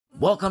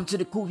Welcome to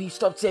the Kuulpeeps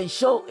Top 10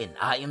 show, and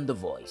I am the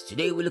voice.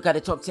 Today we look at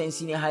the top 10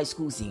 senior high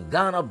schools in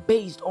Ghana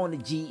based on the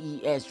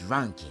GES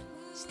ranking.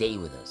 Stay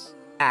with us.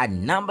 At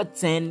number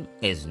 10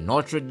 is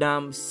Notre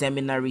Dame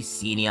Seminary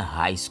Senior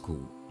High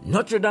School.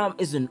 Notre Dame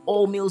is an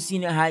all-male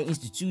senior high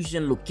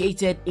institution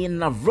located in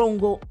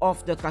Navrongo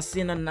of the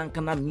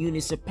Kasina-Nankana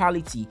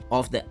municipality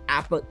of the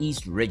Upper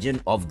East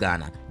region of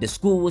Ghana. The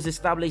school was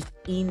established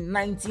in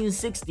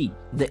 1960.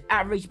 The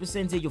average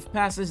percentage of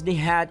passes they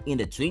had in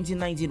the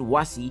 2019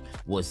 WASSCE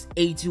was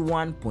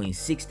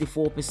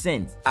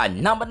 81.64%. At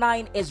number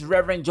 9 is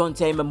Reverend John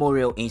Tay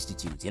Memorial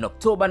Institute. In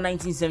October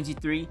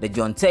 1973, the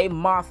John Tay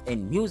Math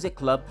and Music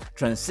Club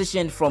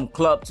transitioned from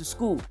club to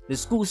school. The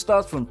school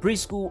starts from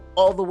preschool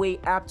all the way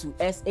up to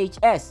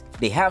SHS.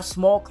 They have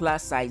small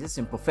class sizes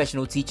and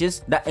professional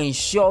teachers that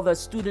ensure that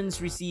students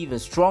receive a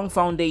strong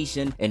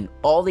foundation and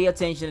all the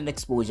attention and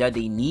exposure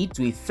they need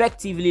to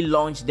effectively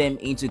launch them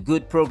into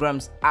good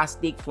programs as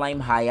they climb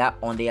higher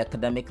on the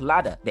academic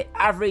ladder. The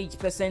average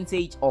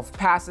percentage of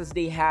passes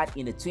they had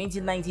in the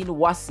 2019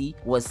 WASSCE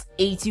was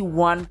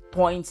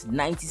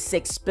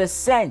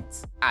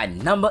 81.96%. At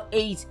number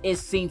 8 is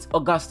St.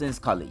 Augustine's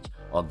College.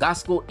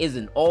 Augusco is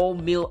an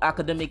all-male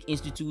academic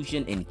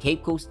institution in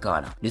Cape Coast,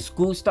 Ghana. The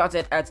school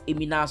started at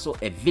Eminaso,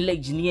 a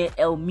village near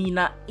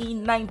Elmina,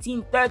 in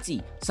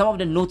 1930. Some of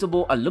the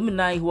notable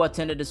alumni who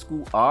attended the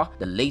school are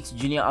the late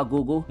Junior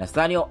Agogo,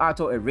 Nathaniel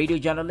Ato, a radio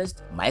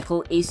journalist,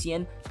 Michael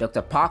Asian,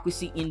 Dr.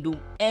 Parkwisi Indu,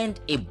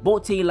 and Ebo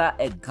Taylor,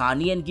 a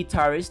Ghanaian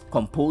guitarist,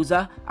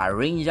 composer,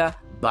 arranger,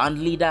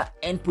 band leader,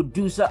 and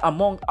producer,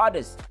 among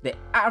others. The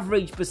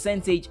average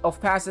percentage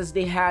of passes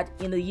they had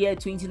in the year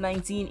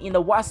 2019 in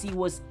the WASSCE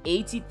was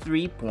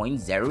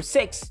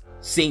 83.06.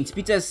 St.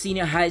 Peter's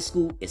Senior High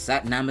School is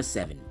at number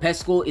 7.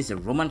 PESCO is a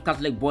Roman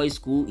Catholic boys'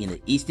 school in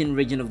the eastern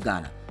region of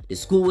Ghana. The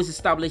school was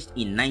established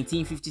in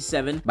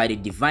 1957 by the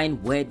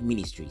Divine Word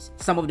Ministries.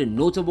 Some of the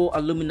notable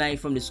alumni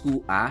from the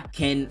school are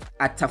Ken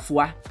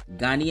Atafua,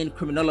 Ghanaian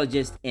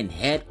criminologist and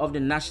head of the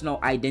National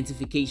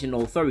Identification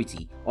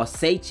Authority,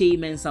 Oseiche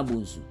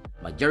Mensah-Bonsu,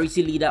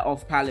 Majority Leader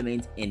of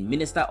Parliament and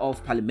Minister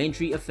of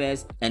Parliamentary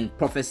Affairs, and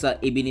Professor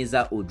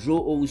Ebenezer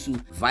Odro-Owusu,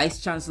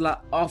 Vice Chancellor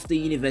of the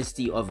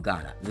University of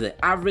Ghana. The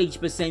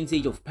average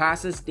percentage of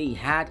passes they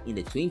had in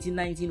the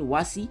 2019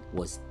 WASSCE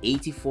was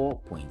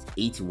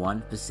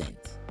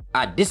 84.81%.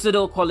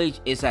 Adisadel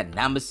College is at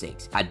number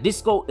 6.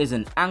 Adisco is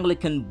an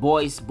Anglican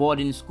boys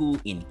boarding school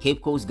in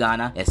Cape Coast,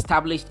 Ghana,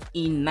 established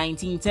in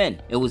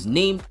 1910. It was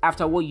named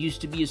after what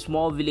used to be a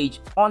small village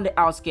on the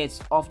outskirts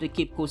of the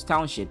Cape Coast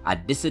township,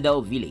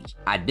 Adisadel Village.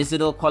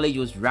 Adisadel College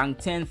was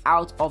ranked 10th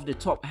out of the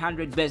top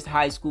 100 best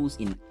high schools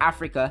in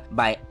Africa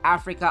by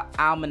Africa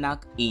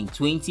Almanac in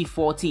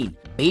 2014.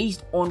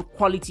 Based on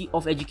quality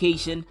of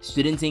education,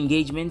 student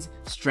engagement,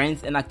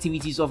 strength and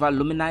activities of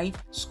alumni,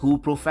 school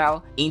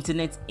profile,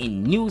 internet,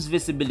 and news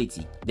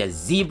visibility, the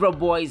Zebra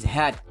Boys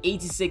had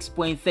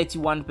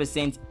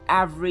 86.31%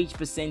 average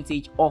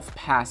percentage of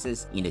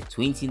passes in the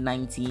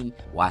 2019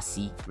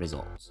 WASSCE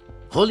results.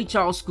 Holy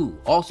Child School,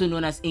 also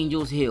known as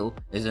Angels Hill,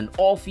 is an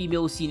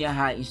all-female senior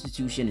high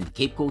institution in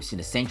Cape Coast in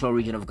the central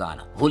region of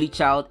Ghana. Holy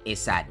Child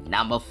is at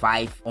number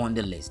 5 on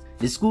the list.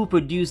 The school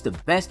produced the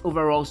best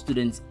overall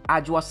student,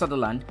 Ajwa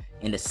Sutherland,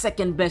 and the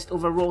second best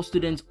overall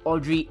student,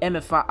 Audrey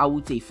Emefa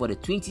Awute, for the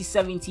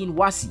 2017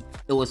 WASSCE.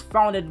 It was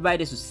founded by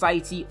the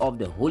Society of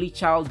the Holy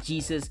Child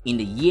Jesus in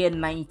the year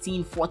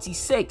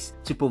 1946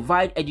 to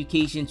provide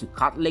education to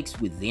Catholics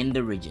within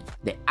the region.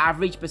 The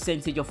average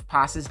percentage of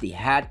passes they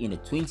had in the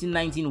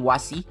 2019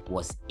 WASSCE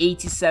was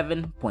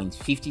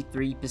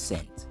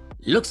 87.53%.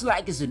 Looks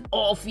like it's an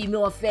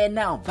all-female affair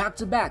now, back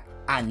to back.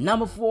 And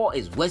number 4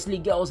 is Wesley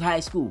Girls High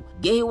School.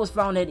 Gehe was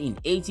founded in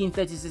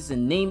 1836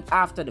 and named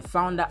after the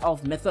founder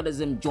of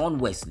Methodism, John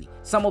Wesley.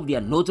 Some of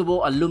their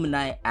notable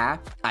alumni are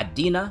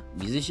Adina,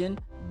 musician,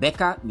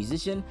 Becca,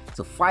 musician,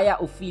 Sophia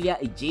Ophelia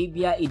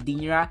Ejebia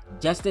Edinyira,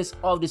 Justice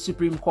of the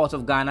Supreme Court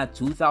of Ghana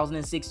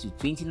 2006 to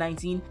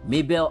 2019,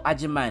 Mabel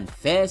Ajiman,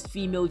 first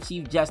female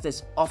Chief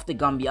Justice of the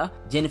Gambia,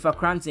 Jennifer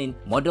Cranton,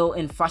 model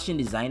and fashion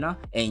designer,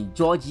 and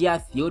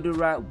Georgia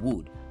Theodora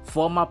Wood,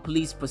 former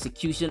police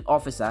prosecution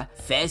officer,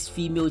 first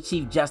female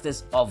Chief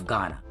Justice of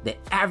Ghana. The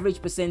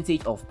average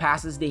percentage of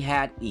passes they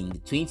had in the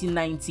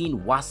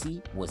 2019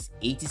 WASSCE was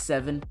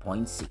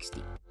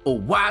 87.60.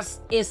 Owas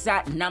is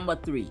at number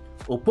 3.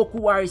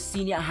 Opokuwari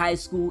Senior High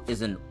School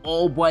is an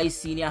all-boys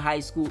senior high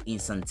school in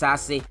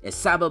Santase, a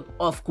suburb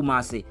of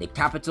Kumasi, the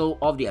capital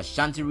of the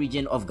Ashanti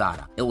region of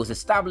Ghana. It was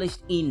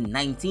established in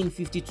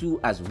 1952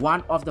 as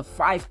one of the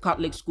 5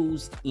 Catholic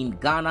schools in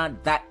Ghana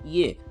that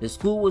year. The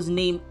school was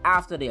named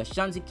after the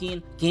Ashanti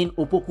king, King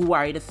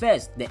Opokuwari I.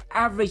 The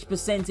average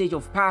percentage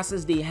of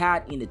passes they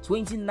had in the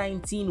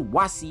 2019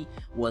 WASSCE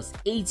was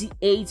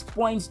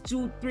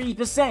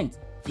 88.23%.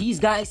 These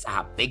guys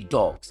are big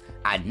dogs.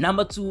 At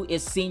number 2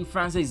 is St.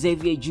 Francis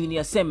Xavier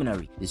Junior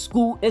Seminary. The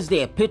school is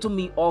the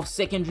epitome of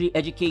secondary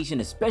education,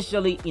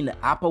 especially in the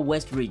Upper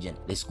West region.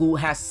 The school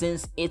has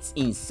since its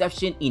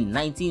inception in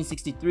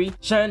 1963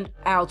 churned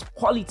out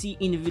quality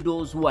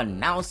individuals who are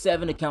now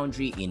serving the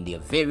country in their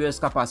various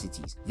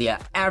capacities. Their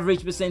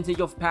average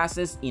percentage of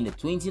passes in the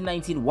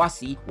 2019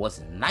 WASSCE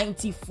was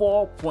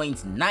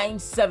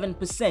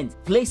 94.97%,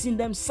 placing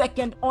them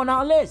second on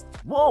our list.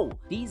 Whoa,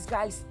 these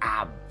guys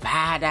are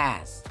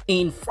badass.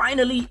 And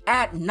finally,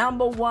 at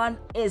number 1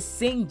 is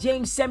St.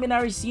 James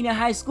Seminary Senior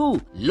High School.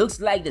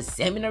 Looks like the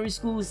seminary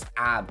schools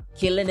are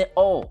killing it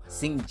all.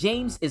 St.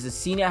 James is a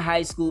senior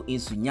high school in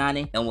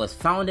Sunyani and was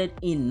founded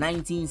in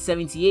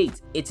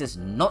 1978. It is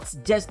not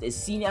just a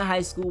senior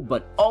high school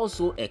but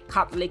also a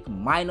Catholic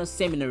minor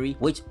seminary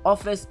which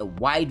offers a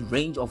wide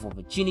range of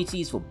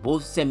opportunities for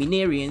both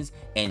seminarians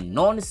and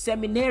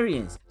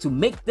non-seminarians to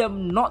make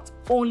them not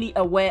only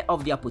aware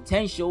of their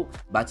potential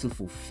but to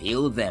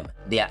fulfill them.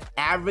 Their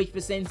average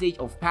percentage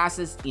of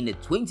passes in the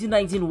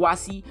 2019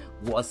 WASSCE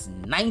was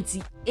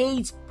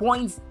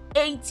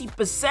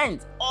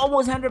 98.80%,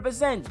 almost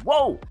 100%.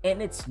 Whoa!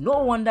 And it's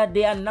no wonder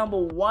they are number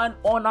 1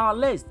 on our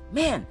list.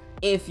 Man,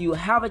 if you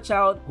have a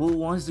child who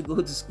wants to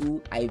go to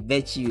school, I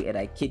bet you, and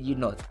I kid you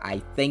not,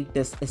 I think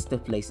this is the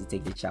place to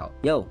take the child.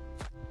 Yo,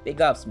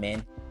 big ups,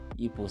 man.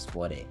 You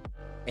post-sported.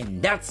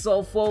 And that's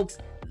all, folks.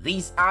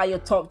 These are your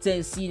top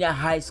 10 senior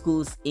high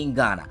schools in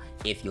Ghana.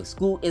 If your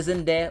school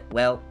isn't there,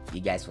 well,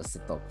 you guys will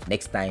sit up.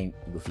 Next time,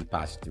 you will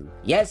pass through.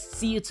 Yes,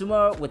 see you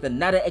tomorrow with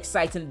another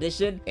exciting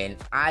edition. And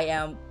I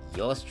am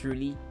yours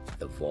truly,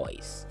 The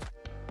Voice.